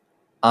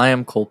I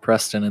am Cole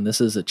Preston, and this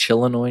is a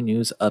Chillinois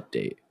News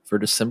Update for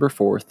December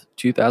 4th,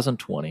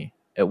 2020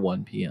 at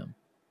 1 p.m.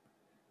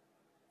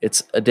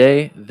 It's a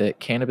day that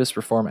cannabis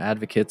reform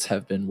advocates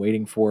have been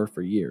waiting for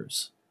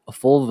years, a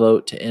full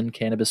vote to end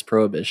cannabis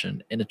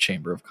prohibition in a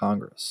chamber of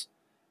Congress.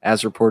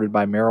 As reported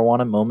by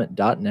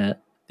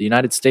MarijuanaMoment.net, the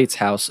United States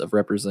House of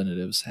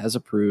Representatives has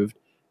approved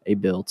a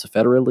bill to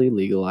federally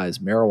legalize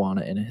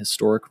marijuana in a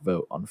historic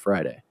vote on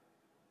Friday.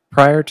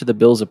 Prior to the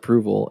bill's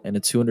approval in a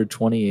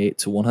 228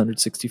 to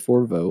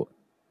 164 vote,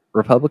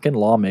 Republican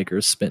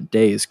lawmakers spent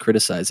days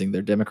criticizing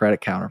their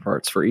Democratic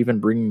counterparts for even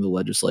bringing the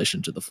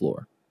legislation to the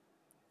floor.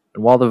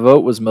 And while the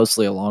vote was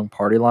mostly along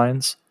party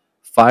lines,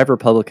 5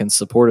 Republicans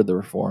supported the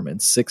reform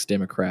and 6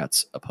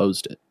 Democrats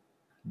opposed it.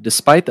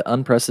 Despite the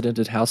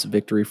unprecedented House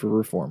victory for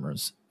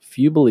reformers,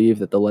 few believe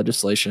that the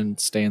legislation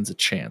stands a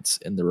chance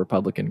in the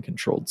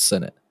Republican-controlled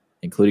Senate,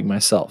 including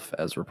myself,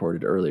 as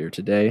reported earlier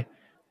today.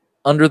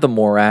 Under the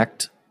MORE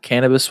Act,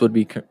 cannabis would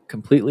be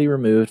completely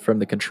removed from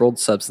the Controlled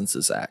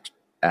Substances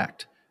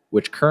Act,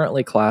 which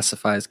currently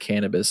classifies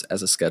cannabis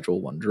as a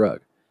Schedule I drug.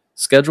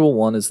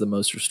 Schedule I is the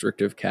most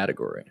restrictive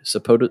category,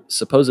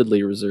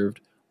 supposedly reserved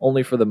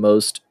only for the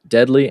most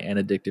deadly and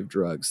addictive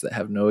drugs that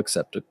have no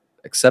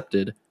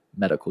accepted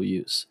medical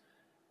use.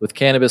 With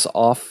cannabis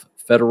off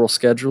federal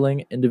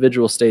scheduling,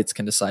 individual states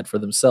can decide for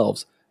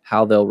themselves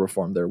how they'll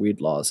reform their weed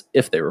laws,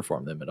 if they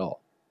reform them at all.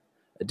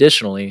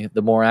 Additionally,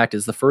 the MORE Act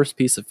is the first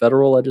piece of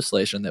federal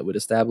legislation that would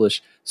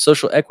establish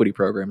social equity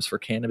programs for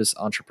cannabis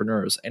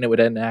entrepreneurs, and it would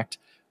enact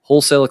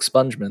wholesale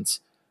expungements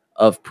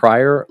of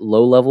prior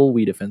low-level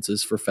weed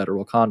offenses for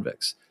federal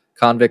convicts.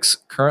 Convicts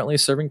currently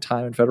serving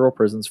time in federal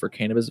prisons for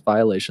cannabis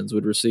violations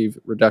would receive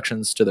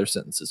reductions to their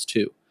sentences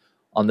too.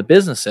 On the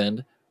business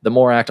end, the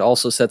MORE Act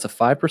also sets a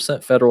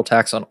 5% federal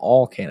tax on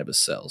all cannabis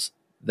sales.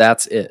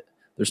 That's it.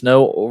 There's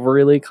no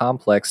overly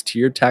complex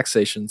tiered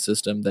taxation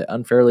system that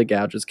unfairly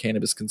gouges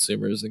cannabis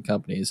consumers and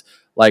companies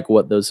like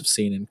what those have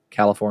seen in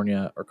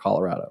California or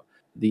Colorado.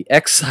 The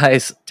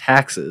excise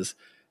taxes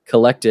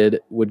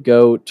collected would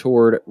go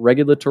toward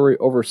regulatory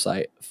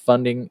oversight,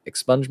 funding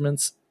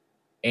expungements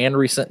and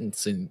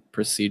resentencing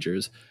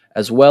procedures,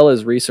 as well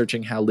as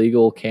researching how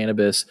legal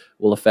cannabis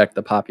will affect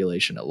the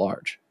population at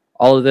large.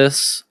 All of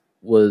this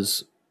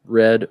was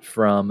read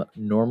from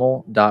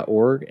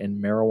normal.org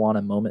and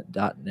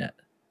marijuanamoment.net.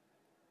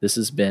 This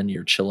has been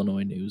your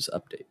Chillinois News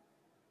Update.